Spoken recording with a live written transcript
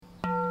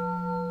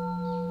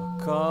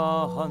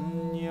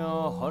가한야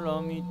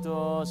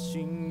하라미타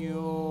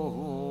신요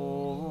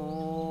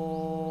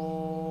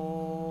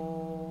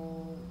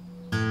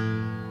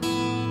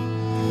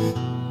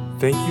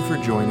Thank you for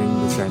joining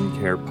the Zen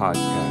Care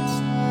podcast.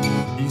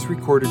 These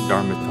recorded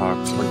Dharma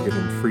talks are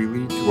given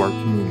freely to our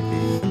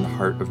community in the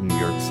heart of New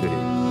York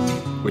City,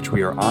 which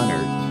we are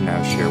honored to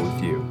now share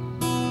with you.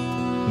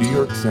 New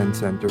York Zen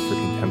Center for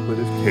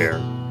Contemplative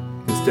Care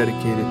is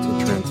dedicated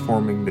to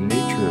transforming the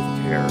nature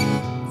of care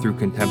through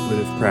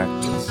contemplative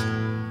practice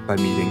by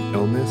meeting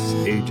illness,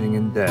 aging,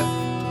 and death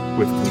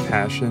with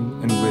compassion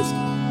and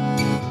wisdom.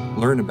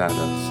 Learn about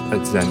us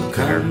at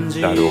zencare.org.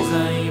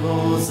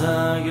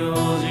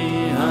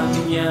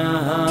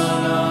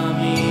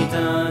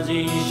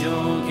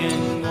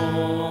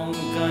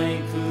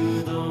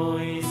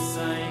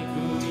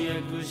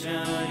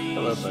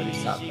 Hello,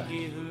 Bodhisattva.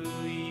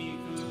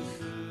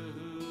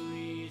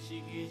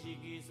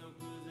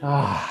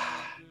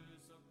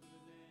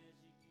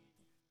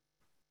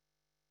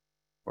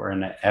 We're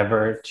in an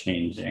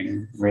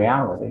ever-changing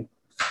reality.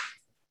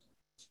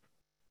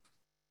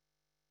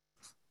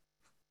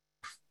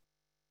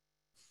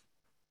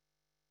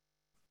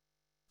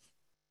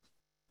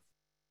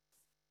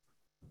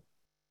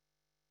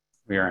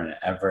 We are in an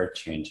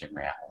ever-changing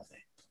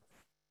reality.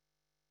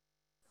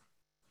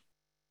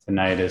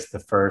 Tonight is the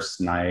first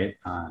night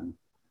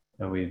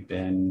that we've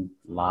been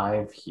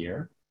live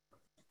here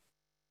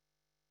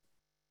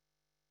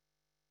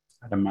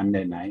at a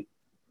Monday night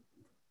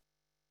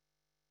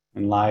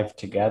and live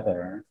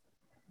together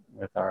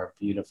with our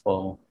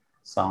beautiful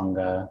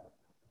Sangha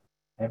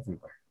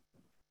everywhere.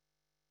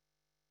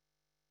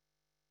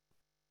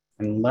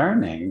 And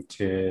learning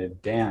to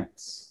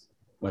dance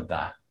with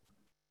that.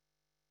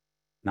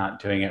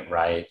 Not doing it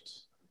right.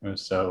 It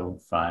was so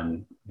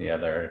fun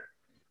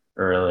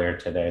earlier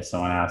today.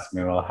 Someone asked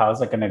me, well,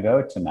 how's it going to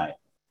go tonight?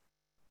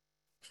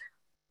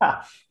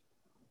 And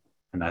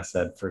I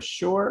said, for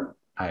sure,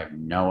 I have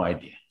no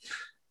idea.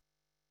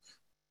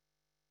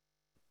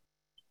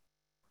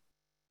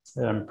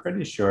 So I'm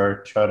pretty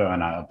sure Chodo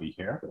and I will be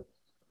here.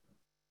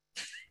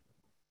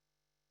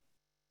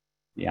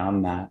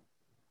 Beyond that,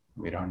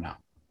 we don't know.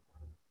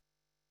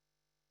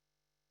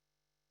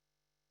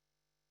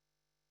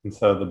 And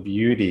so the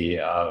beauty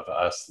of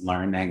us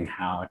learning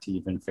how to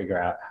even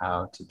figure out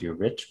how to do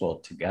ritual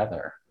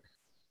together,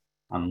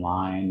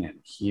 online and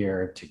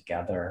here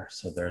together,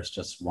 so there's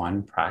just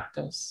one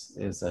practice,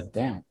 is a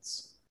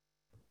dance.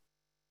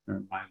 It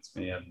reminds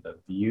me of the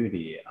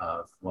beauty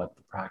of what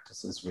the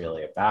practice is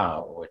really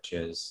about, which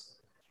is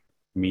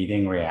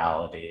meeting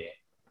reality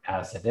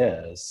as it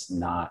is,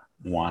 not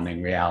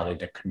wanting reality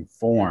to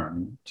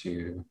conform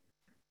to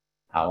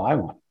how I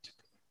want it to be.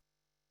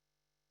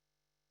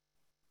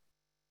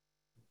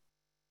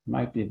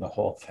 Might be the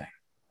whole thing.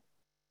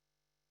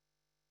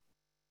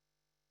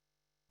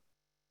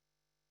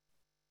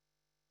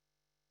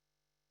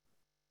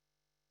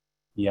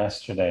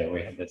 Yesterday,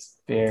 we had this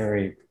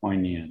very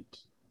poignant,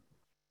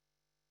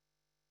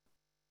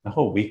 the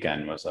whole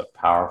weekend was a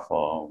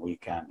powerful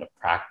weekend of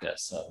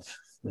practice of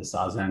the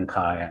Zazen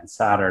Kai on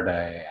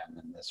Saturday, and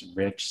then this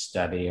rich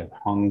study of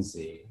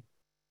Hongzhi,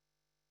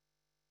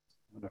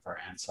 one of our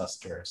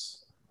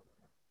ancestors.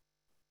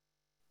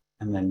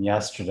 And then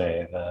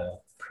yesterday, the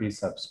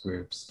precepts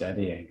group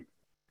studying,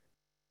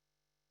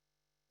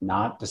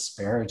 not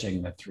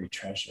disparaging the three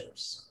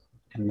treasures.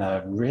 And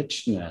the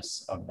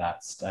richness of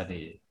that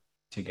study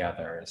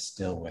together is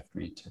still with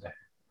me today. I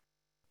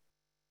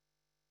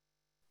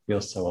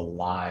feel so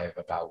alive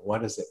about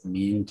what does it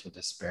mean to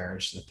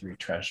disparage the three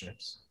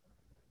treasures.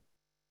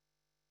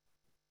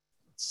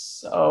 It's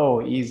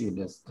so easy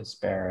to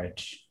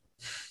disparage.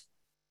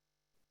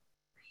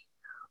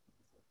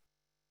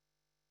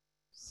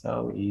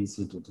 So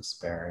easy to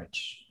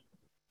disparage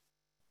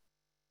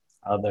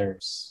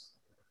others.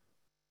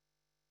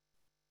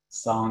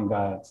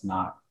 Sangha, it's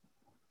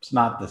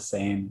not the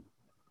same.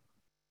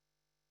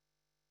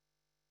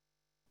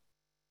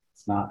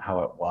 It's not how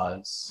it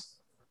was.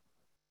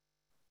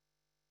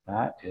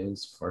 That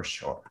is for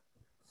sure.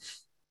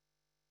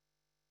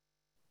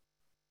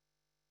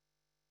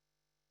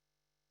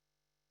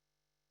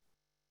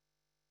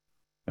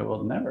 It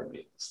will never be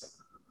the same.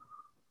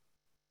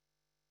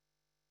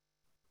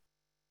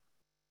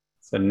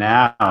 So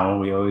now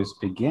we always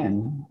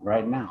begin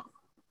right now.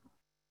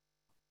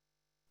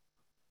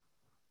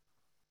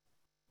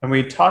 And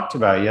we talked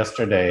about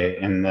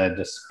yesterday in the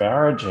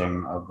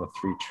disparaging of the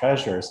three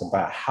treasures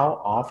about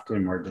how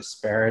often we're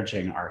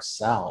disparaging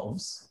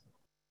ourselves.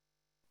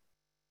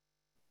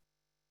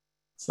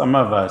 Some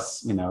of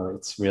us,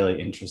 it's really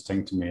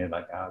interesting to me,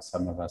 like how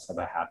some of us have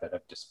a habit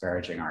of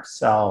disparaging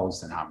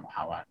ourselves and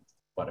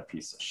what a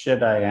piece of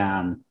shit I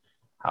am,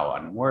 how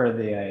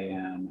unworthy I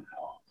am,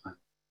 how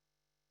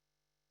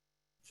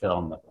fill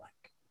in the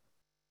blank.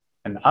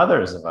 And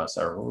others of us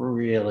are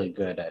really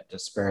good at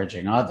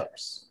disparaging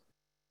others.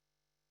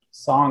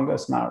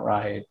 Sangha's not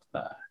right.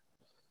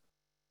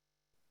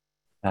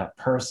 That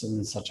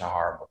person's such a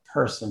horrible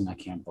person. I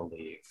can't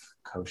believe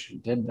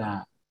Koshin did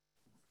that.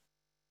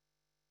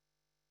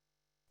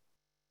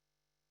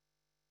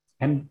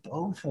 And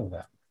both of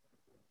them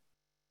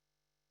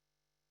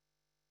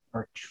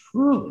are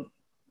truly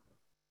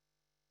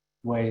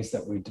ways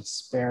that we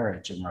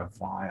disparage and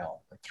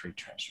revile the three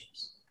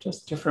treasures.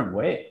 Just different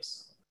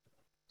ways,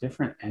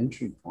 different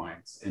entry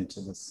points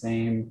into the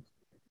same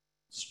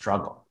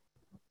struggle,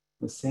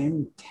 the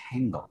same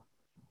tangle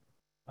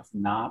of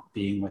not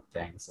being with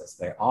things as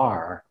they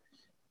are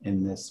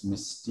in this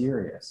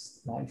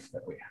mysterious life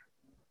that we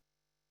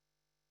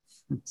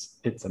have.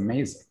 It's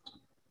amazing.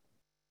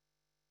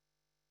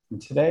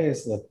 And today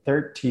is the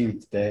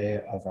 13th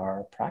day of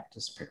our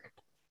practice period.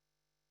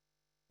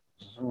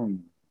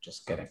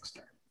 Just getting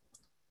started.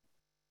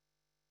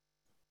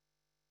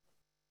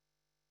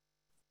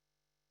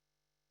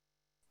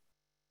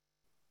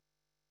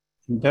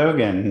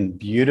 Dogen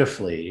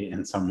beautifully,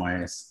 in some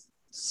ways,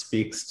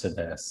 speaks to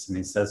this. And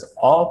he says,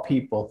 all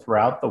people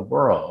throughout the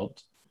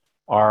world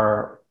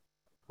are,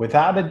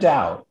 without a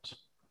doubt,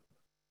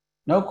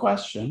 no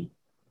question,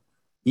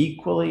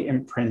 equally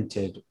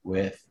imprinted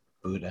with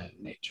Buddha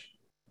nature.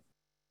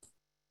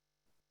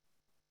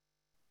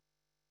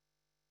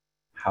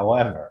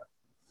 However,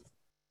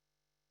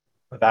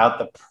 without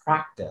the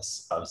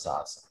practice of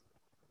Zazen,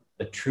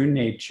 the true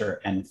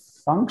nature and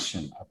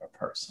function of a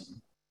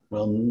person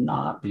will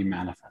not be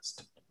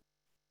manifested.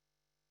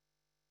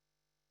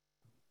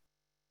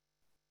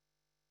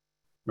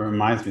 It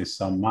reminds me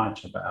so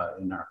much about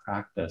in our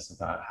practice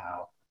about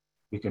how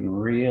we can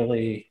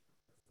really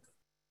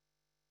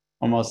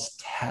almost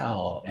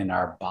tell in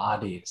our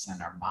bodies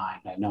and our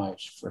mind. I know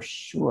for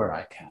sure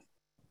I can.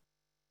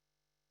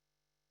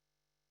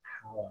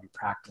 How I'm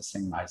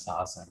practicing my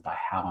Zazen, by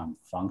how I'm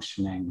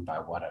functioning, by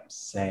what I'm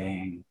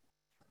saying.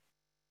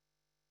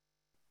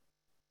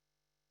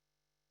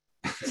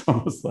 It's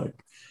almost like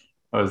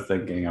I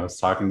was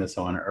talking to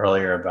someone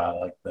earlier about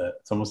like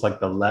it's almost like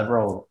the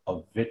level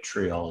of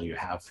vitriol you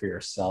have for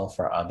yourself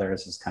or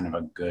others is kind of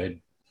a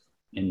good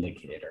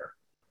indicator.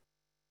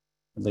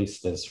 At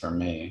least it is for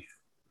me.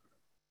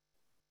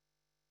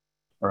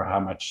 Or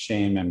how much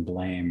shame and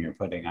blame you're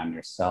putting on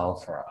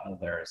yourself or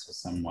others in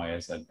some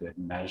ways a good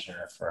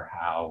measure for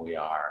how we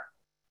are,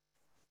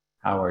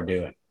 how we're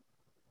doing.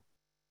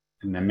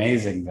 And the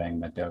amazing thing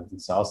that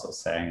Dogen's also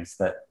saying is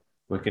that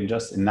we can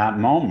just in that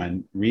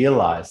moment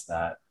realize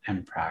that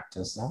and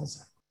practice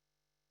Zazen.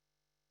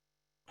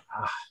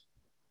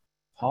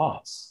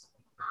 Pause.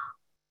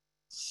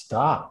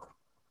 Stop.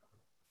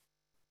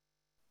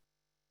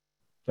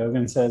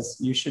 Dogen says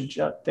you should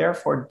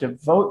therefore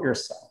devote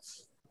yourself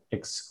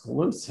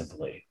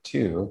exclusively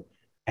to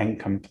and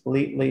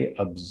completely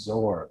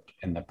absorbed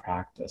in the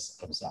practice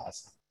of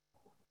Zazen.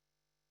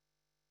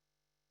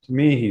 To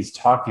me, he's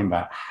talking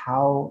about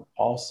how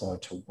also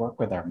to work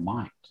with our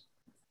mind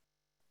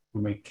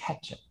when we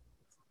catch it.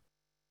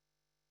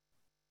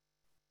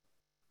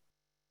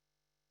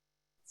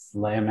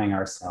 Slamming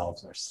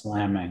ourselves or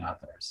slamming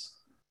others.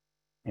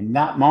 In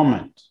that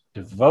moment,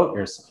 devote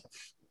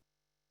yourself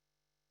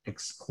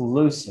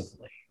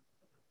exclusively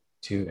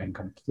to and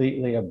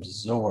completely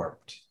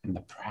absorbed in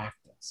the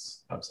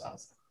practice of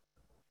Zazen.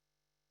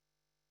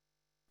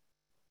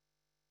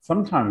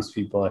 Sometimes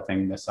people, I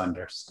think,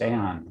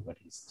 misunderstand what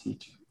he's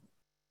teaching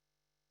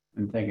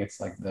and think it's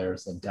like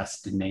there's a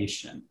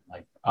destination,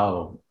 like,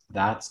 oh,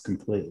 that's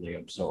completely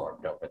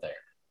absorbed over there.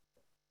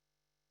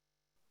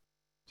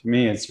 To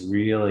me, it's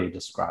really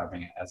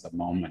describing it as a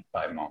moment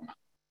by moment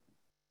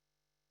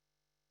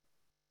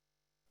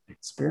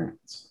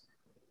experience.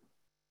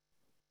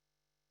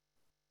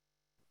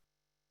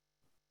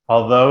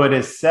 Although it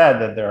is said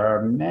that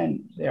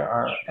there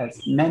are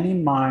as many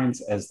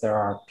minds as there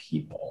are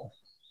people,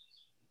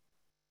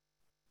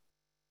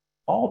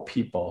 all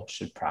people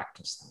should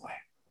practice the way.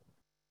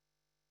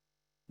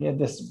 He had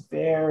this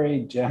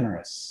very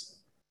generous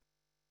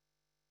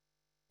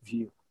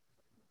view.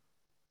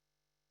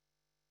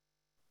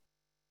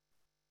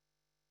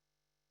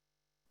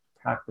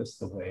 Practice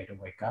the way to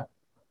wake up,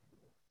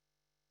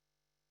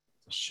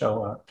 to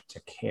show up, to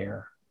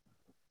care,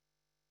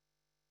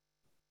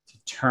 to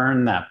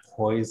turn that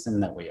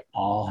poison that we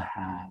all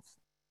have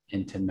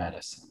into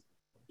medicine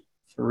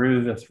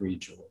through the three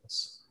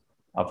jewels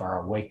of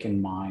our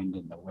awakened mind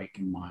and the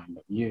awakened mind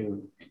of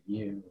you and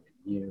you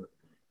and you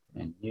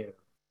and you.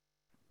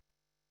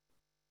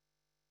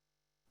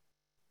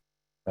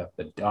 That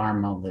the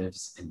Dharma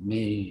lives in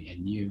me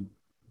and you.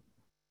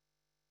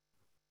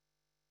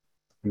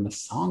 And the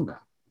Sangha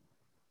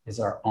is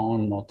our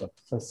own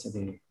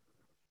multiplicity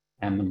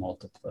and the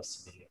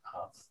multiplicity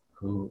of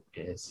who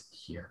is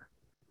here.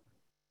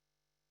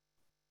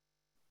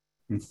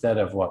 Instead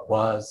of what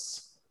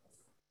was,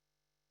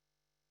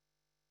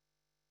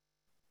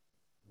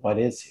 what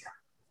is here.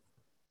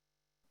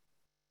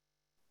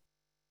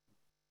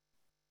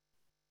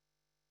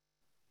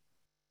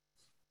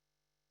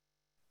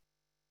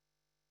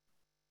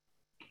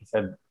 He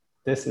said,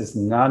 this is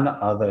none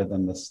other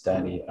than the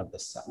study of the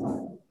self.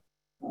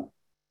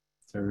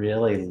 To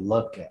really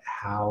look at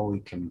how we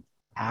can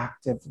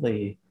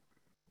actively,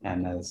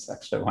 and as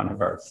actually one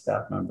of our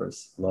staff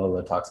members,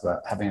 Lola, talks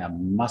about having a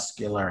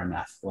muscular and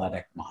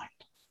athletic mind.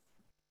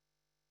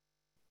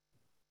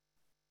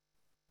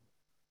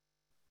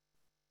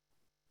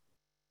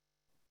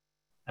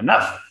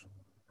 enough.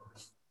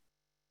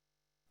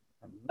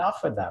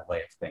 Enough of that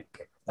way of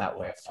thinking, that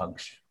way of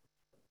functioning,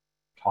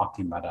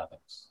 talking about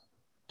others,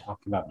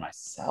 talking about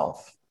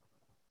myself.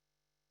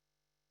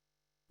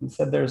 He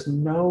said, there's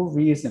no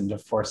reason to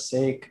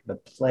forsake the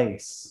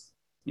place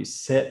you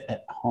sit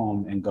at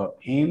home and go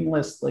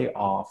aimlessly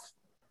off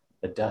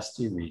the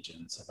dusty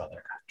regions of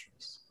other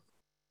countries.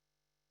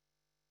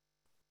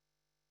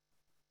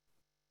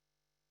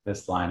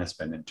 This line has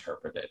been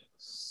interpreted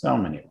so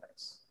many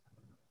ways.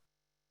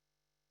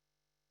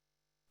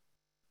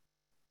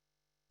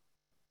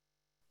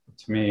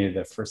 To me,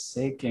 the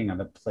forsaking of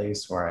the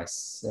place where I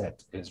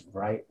sit is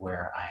right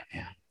where I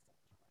am.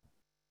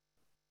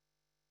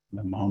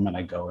 The moment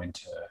I go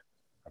into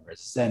a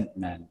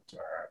resentment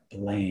or a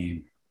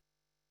blame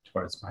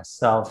towards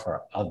myself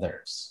or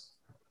others,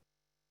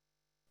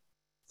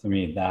 to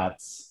me,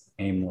 that's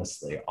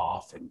aimlessly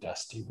off in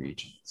dusty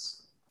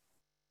regions,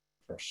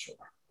 for sure.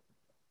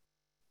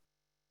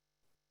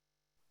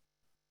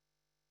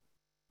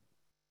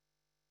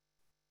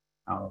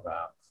 How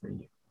about for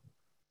you?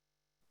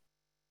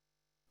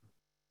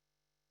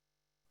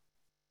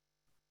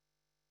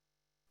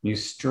 You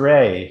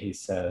stray, he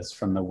says,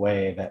 from the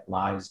way that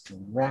lies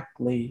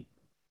directly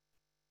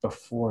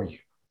before you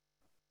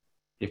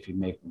if you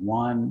make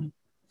one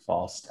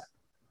false step.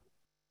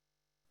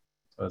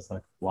 So it's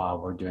like, wow,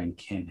 we're doing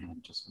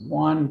Kinhin, just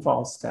one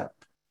false step.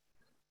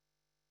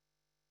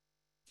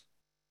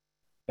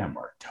 Then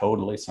we're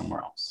totally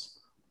somewhere else,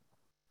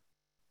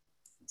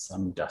 in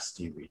some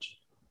dusty region.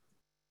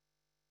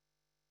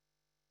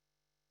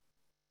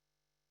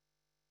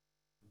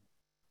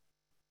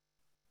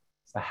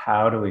 So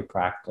how do we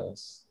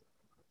practice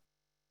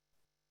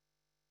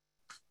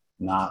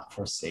not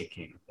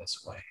forsaking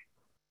this way?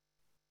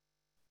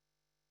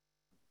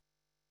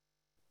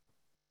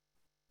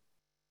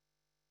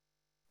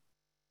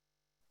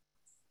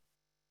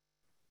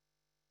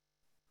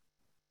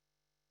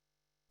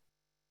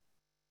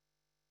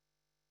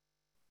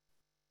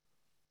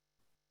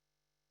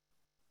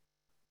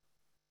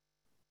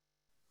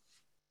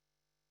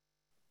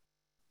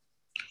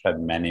 I've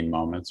had many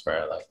moments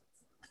where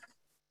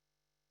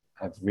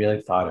I've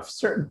really thought if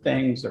certain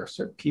things or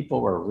certain people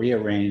were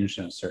rearranged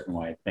in a certain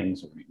way,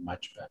 things would be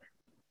much better.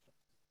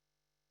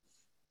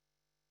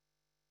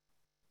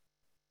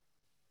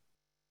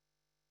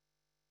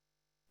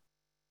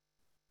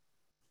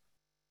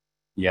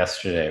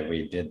 Yesterday,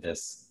 we did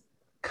this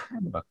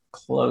kind of a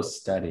close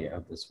study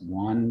of this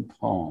one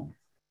poem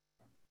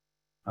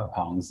of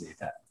Hongzhi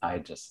that I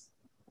just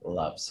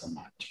love so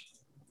much.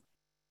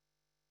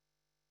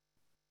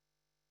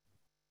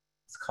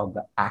 It's called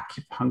The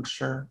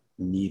Acupuncture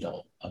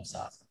Needle of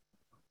Zazen.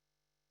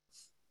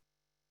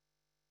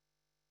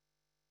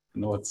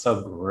 And what's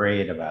so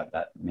great about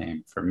that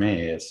name for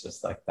me is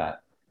just like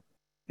that.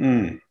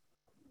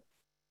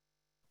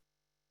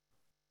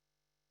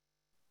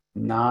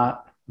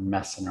 Not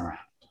messing around.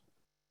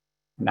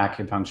 And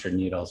acupuncture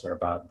needles are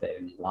about the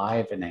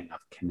enlivening of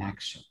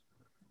connection.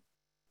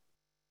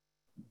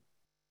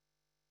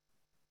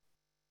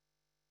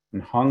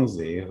 And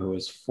Hongzhi, who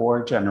was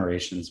 4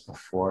 generations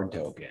before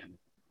Dogen,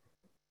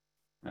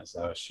 as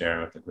I was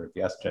sharing with the group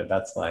yesterday,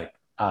 that's like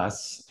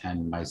us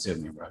and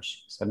Maezumi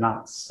Roshi. So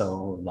not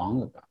so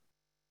long ago.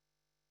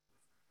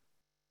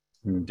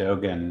 And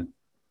Dogen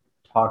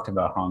talked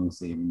about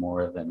Hongzhi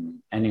more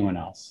than anyone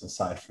else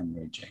aside from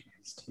Wu Jing,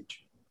 his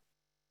teacher.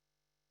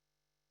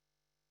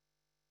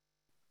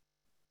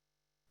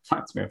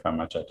 Reminds me of how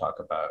much I talk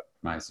about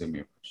Maezumi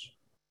Roshi.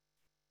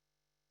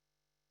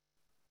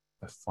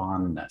 The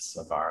fondness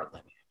of our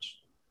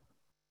lineage,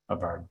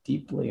 of our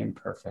deeply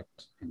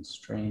imperfect and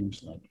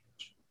strange lineage.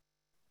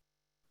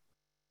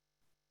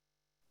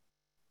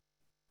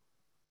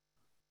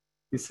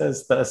 He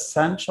says the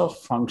essential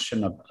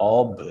function of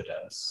all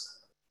Buddhas,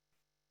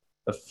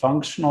 the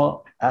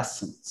functional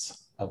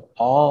essence of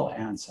all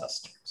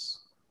ancestors.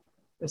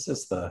 This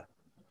is the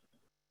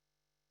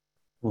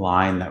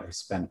line that we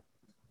spent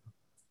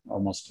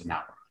almost an hour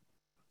on.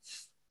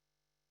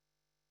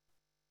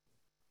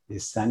 The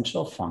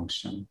essential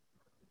function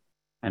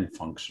and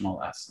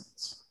functional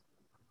essence.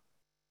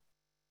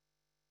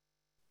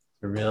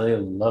 To really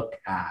look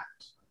at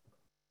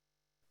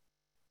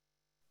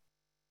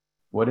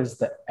what is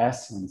the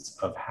essence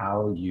of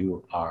how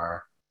you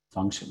are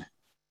functioning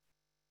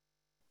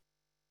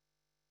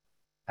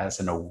as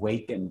an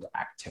awakened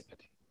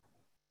activity.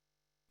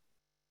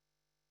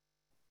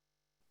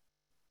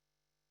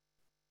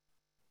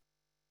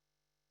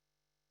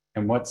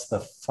 And what's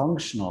the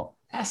functional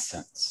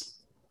essence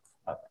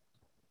of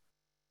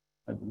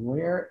it? Like,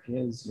 where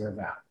is your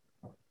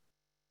value?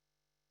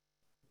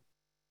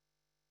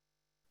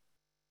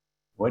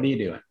 What are you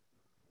doing?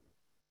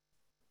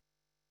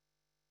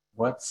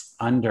 What's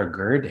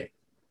undergirding?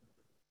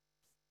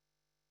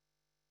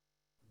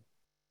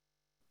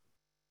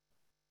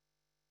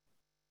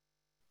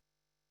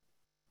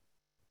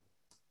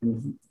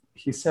 And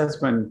he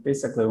says when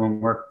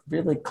we're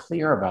really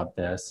clear about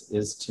this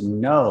is to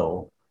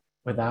know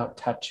without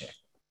touching,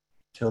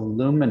 to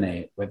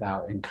illuminate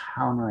without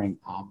encountering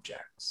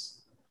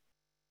objects.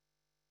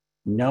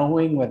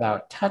 knowing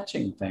without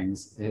touching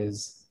things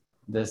is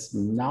this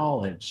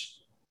knowledge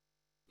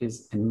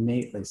is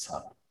innately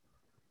subtle.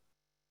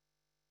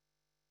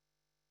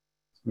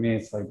 To me,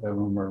 it's like that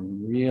when we're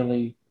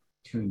really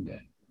tuned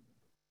in.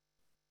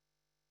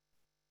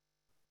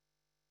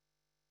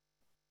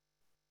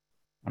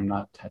 I'm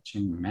not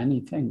touching many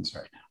things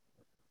right now,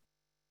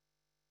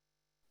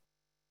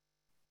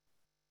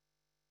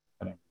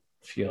 but I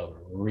feel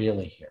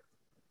really here.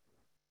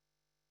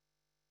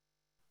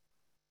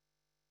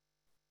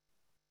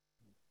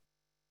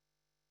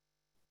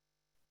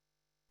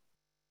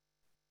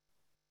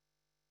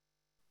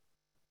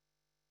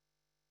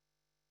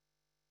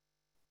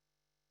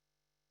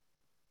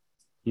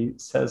 He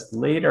says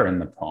later in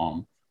the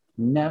poem,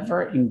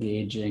 never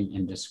engaging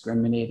in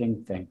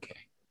discriminating thinking.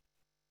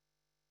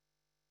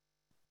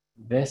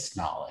 This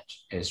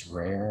knowledge is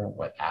rare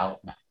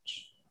without match.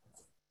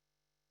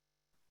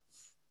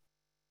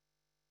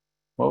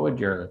 What would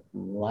your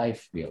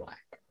life be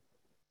like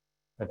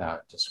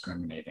without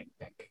discriminating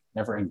thinking?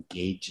 Never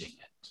engaging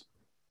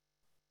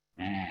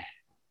it.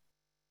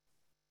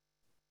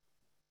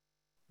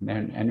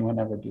 Anyone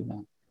ever do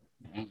that?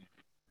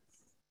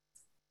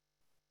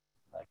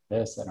 Like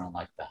this, I don't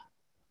like that.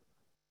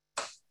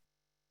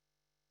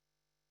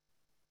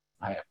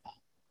 I have that.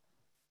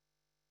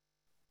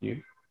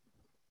 You?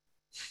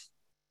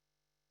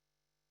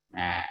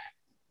 I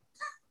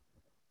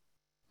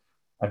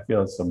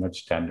feel so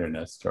much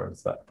tenderness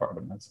towards that part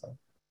of myself.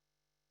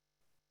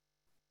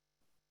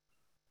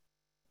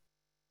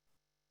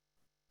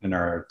 In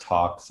our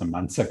talk some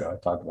months ago, I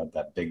talked about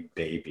that big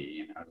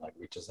baby, like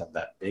we just have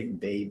that big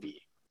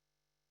baby.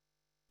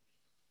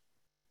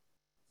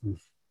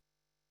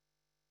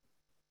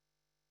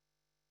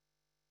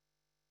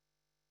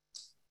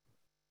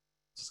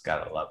 Just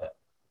gotta love it,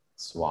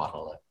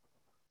 swaddle it,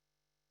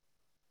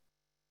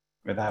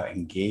 without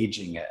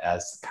engaging it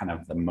as kind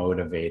of the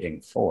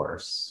motivating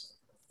force,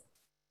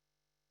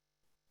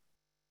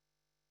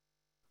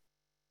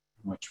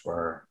 which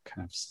we're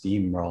kind of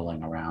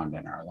steamrolling around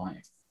in our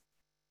life.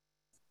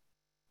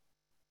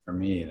 For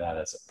me, that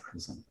is a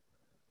prison.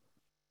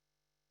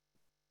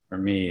 For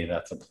me,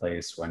 that's a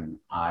place when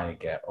I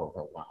get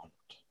overwhelmed.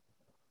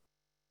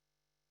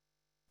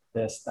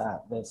 This,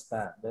 that, this,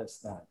 that, this,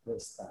 that,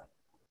 this, that.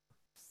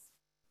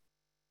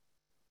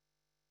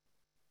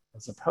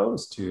 As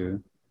opposed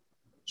to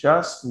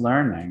just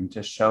learning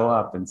to show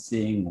up and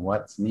seeing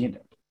what's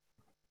needed.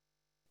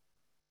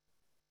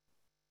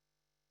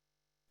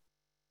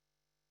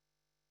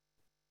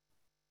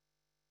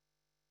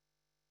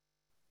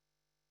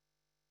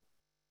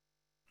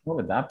 What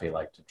would that be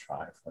like to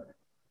try for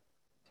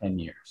 10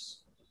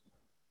 years?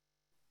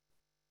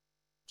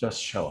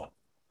 Just show up.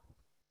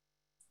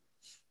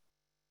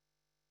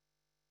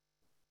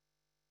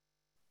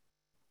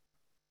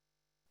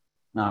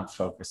 Not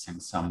focusing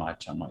so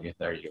much on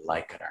whether you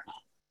like it or not,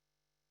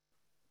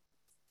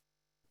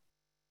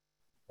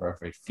 or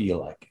if we feel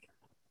like it.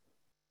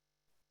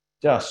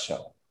 Just show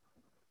up.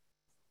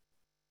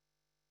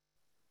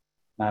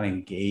 Not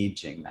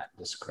engaging that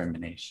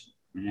discrimination.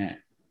 Yeah.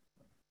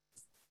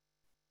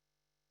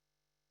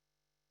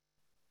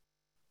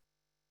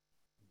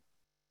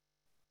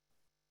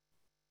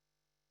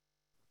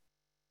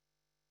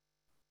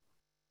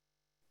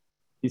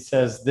 He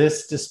says,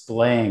 this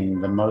displaying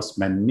the most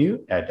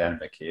minute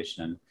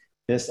identification,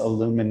 this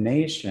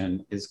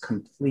illumination is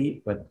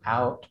complete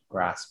without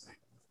grasping.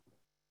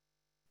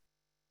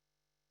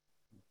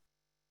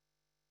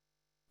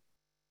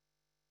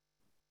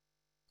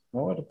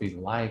 What would it be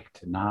like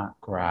to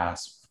not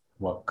grasp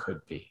what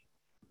could be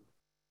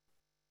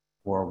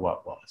or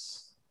what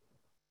was?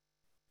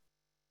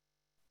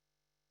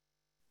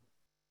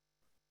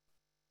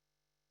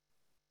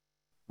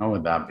 What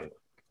would that be like?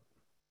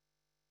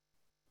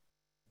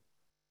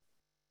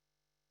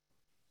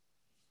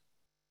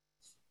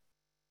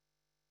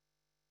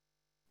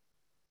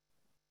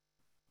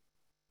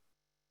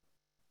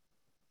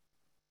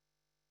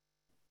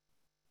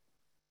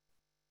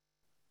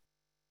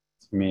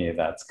 To me,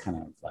 that's kind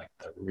of like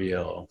the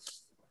real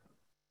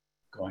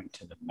going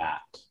to the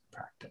mat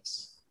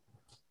practice.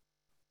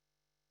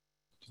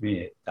 To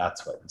me,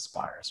 that's what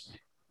inspires me.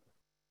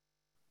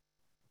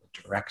 The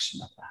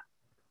direction of that.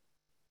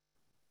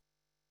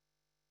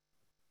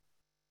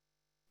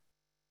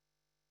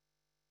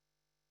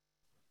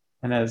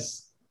 And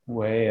as a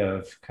way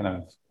of kind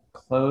of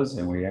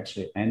closing, we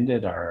actually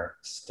ended our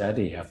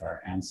study of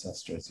our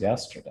ancestors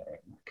yesterday.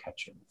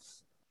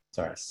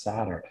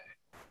 Saturday.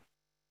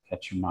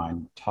 Catch Your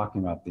Mind,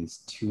 talking about these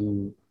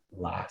two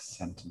last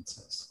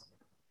sentences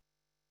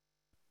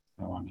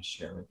I want to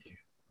share with you.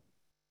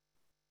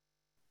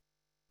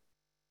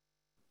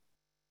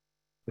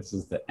 This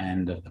is the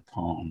end of the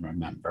poem,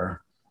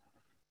 remember,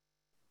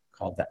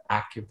 called The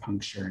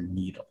Acupuncture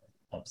Needle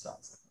of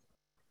Zazen.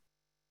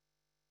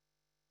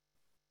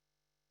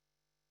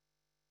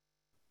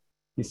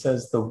 He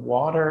says, the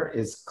water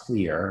is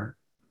clear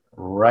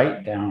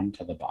right down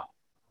to the bottom.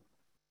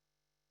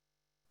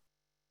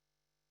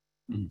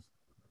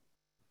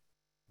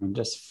 And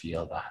just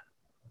feel that.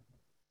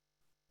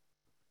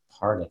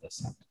 part of the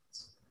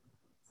sentence.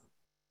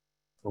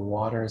 The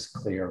water is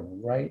clear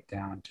right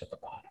down to the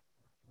bottom.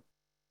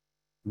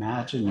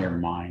 Imagine your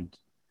mind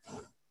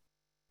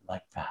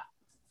like that.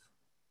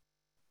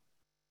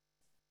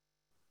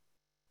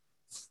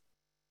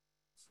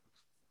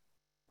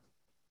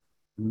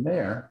 And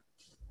there,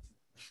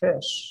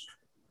 fish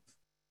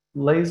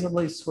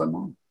lazily swim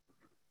on.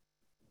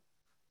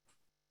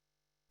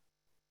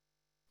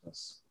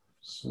 Just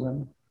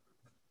swim.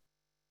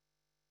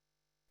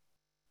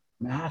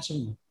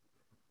 Imagine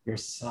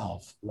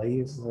yourself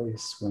lazily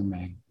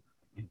swimming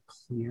in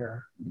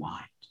clear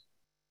mind.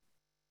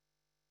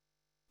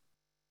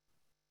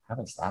 How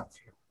does that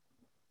feel?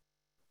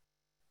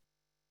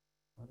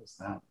 What does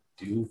that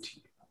do to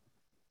you?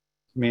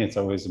 To me, it's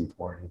always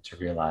important to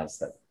realize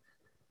that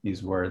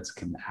these words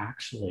can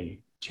actually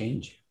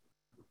change you.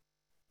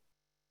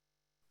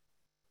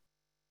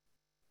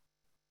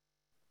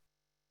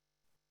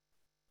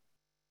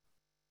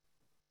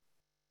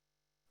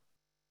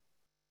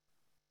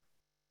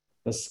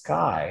 The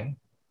sky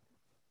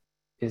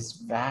is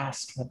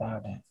vast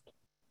without end.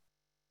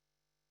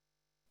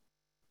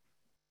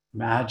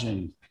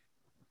 Imagine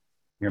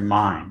your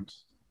mind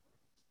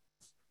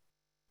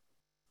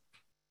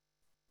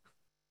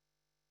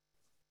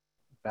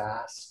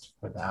vast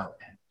without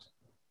end.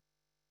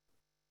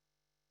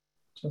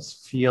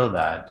 Just feel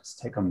that. Just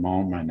take a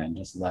moment and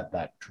just let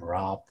that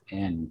drop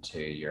into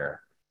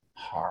your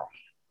heart.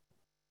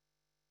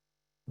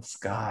 The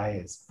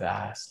sky is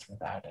vast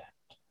without end.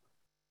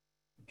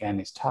 Again,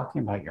 he's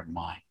talking about your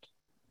mind.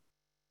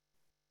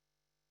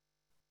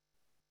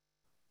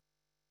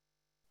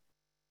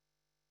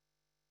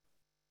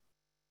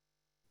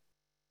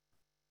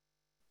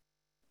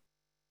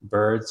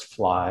 Birds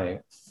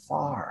fly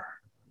far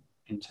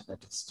into the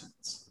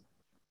distance.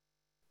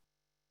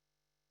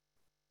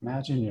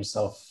 Imagine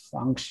yourself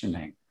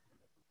functioning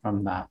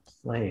from that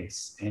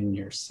place in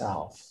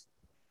yourself,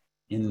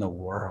 in the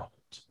world,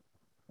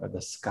 where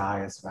the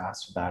sky is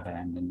vast without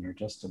end, and you're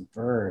just a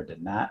bird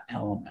in that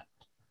element,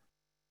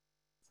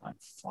 flying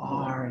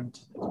far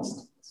into the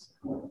distance.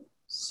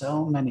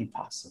 So many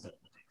possibilities.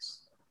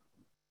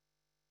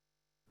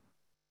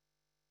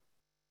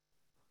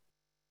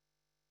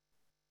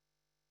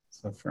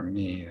 So for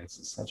me, this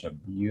is such a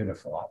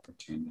beautiful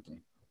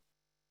opportunity.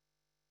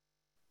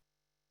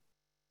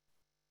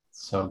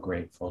 So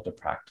grateful to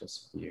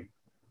practice with you.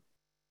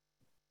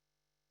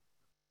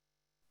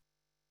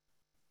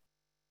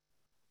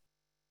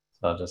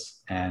 So I'll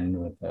just end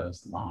with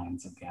those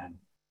lines again.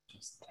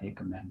 Just take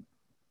them in.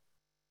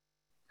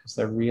 Because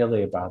they're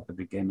really about the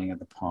beginning of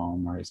the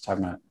poem where he's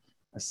talking about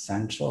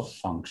essential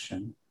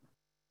function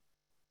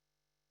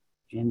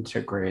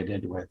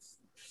integrated with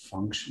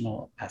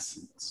functional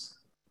essence.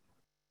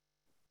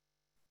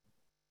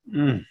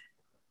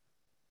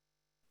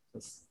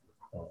 Just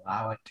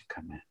allow it to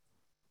come in.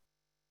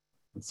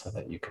 And so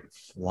that you can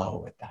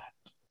flow with that.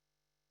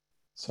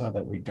 So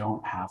that we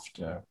don't have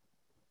to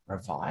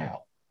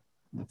revile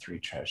the three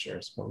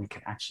treasures, but we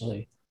can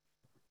actually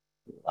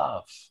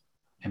love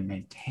and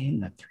maintain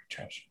the three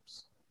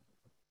treasures.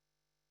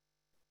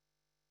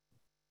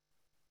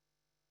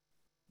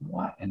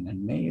 What an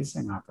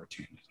amazing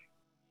opportunity.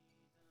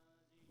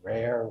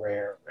 Rare,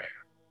 rare, rare.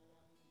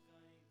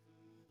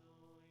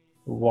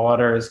 The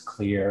water is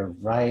clear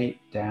right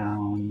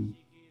down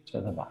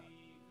to the bottom.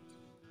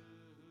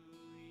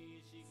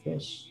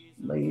 Fish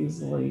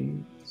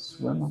lazily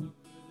swim on.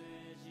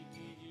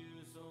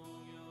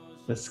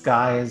 The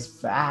sky is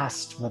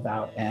vast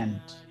without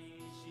end.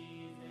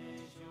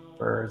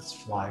 Birds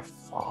fly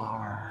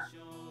far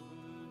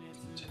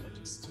into the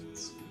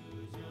distance.